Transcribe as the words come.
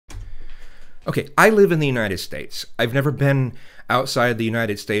Okay, I live in the United States. I've never been outside the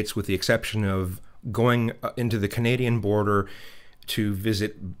United States with the exception of going into the Canadian border to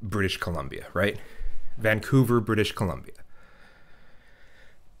visit British Columbia, right? Vancouver, British Columbia.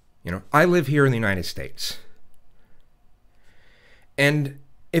 You know, I live here in the United States. And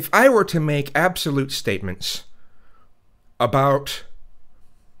if I were to make absolute statements about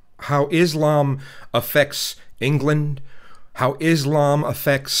how Islam affects England, how Islam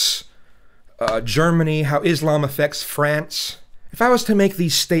affects Germany, how Islam affects France, if I was to make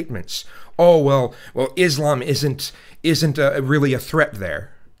these statements, oh, well, Islam isn't really a threat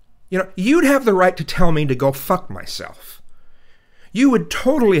there, you know, you'd have the right to tell me to go fuck myself. You would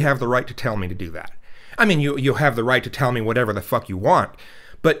totally have the right to tell me to do that. I mean, you'll have the right to tell me whatever the fuck you want,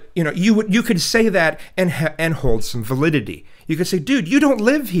 but you know, you could say that and hold some validity. You could say, dude, you don't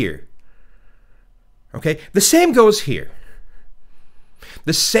live here. Okay, the same goes here.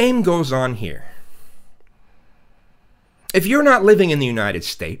 The same goes on here. If you're not living in the United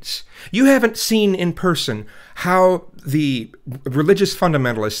States, you haven't seen in person how the religious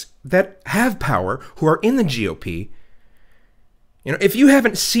fundamentalists that have power, who are in the GOP, you know, if you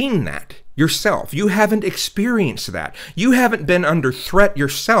haven't seen that yourself, you haven't experienced that, you haven't been under threat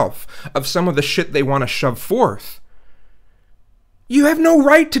yourself of some of the shit they want to shove forth, you have no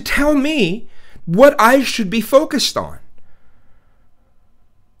right to tell me what I should be focused on.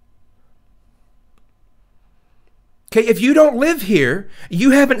 Okay, if you don't live here,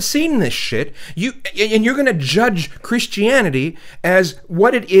 you haven't seen this shit, and you're going to judge Christianity as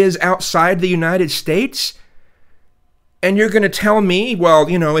what it is outside the United States, and you're going to tell me, well,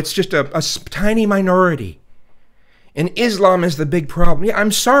 you know, it's just a tiny minority, and Islam is the big problem. Yeah,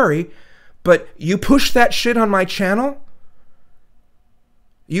 I'm sorry, but you push that shit on my channel?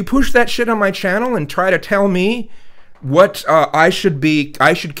 You push that shit on my channel and try to tell me what I should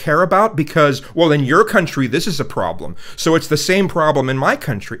care about because, well, in your country, this is a problem. So it's the same problem in my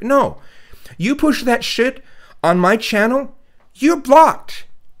country. No. You push that shit on my channel, you're blocked.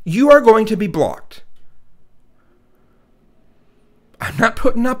 You are going to be blocked. I'm not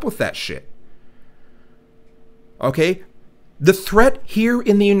putting up with that shit. Okay? The threat here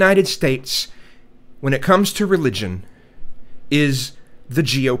in the United States when it comes to religion is the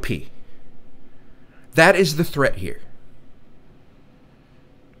GOP. That is the threat here.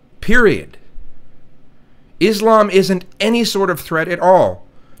 Period. Islam isn't any sort of threat at all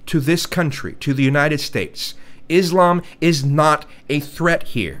to this country, to the United States. Islam is not a threat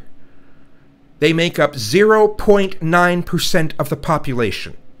here. They make up 0.9% of the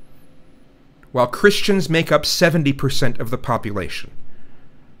population, while Christians make up 70% of the population.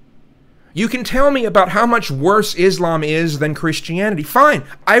 You can tell me about how much worse Islam is than Christianity. Fine,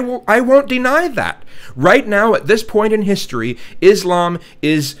 I won't deny that. Right now, at this point in history, Islam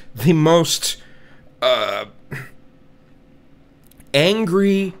is the most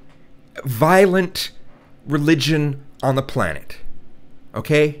angry, violent religion on the planet.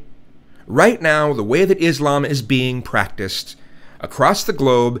 Okay? Right now, the way that Islam is being practiced across the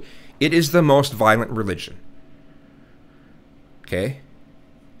globe, it is the most violent religion. Okay?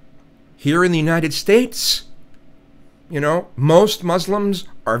 Here in the United States, you know, most Muslims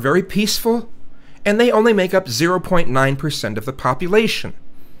are very peaceful, and they only make up 0.9% of the population.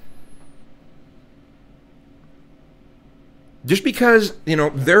 Just because, you know,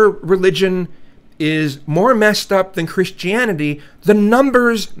 their religion is more messed up than Christianity, the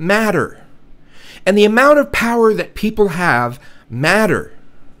numbers matter. And the amount of power that people have matter.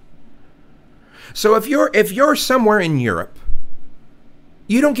 So if you're somewhere in Europe,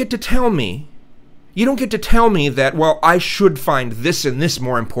 you don't get to tell me that, well, I should find this and this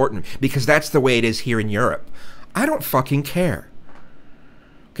more important because that's the way it is here in Europe. I don't fucking care.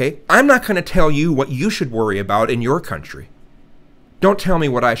 Okay? I'm not going to tell you what you should worry about in your country. Don't tell me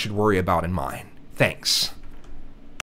what I should worry about in mine. Thanks.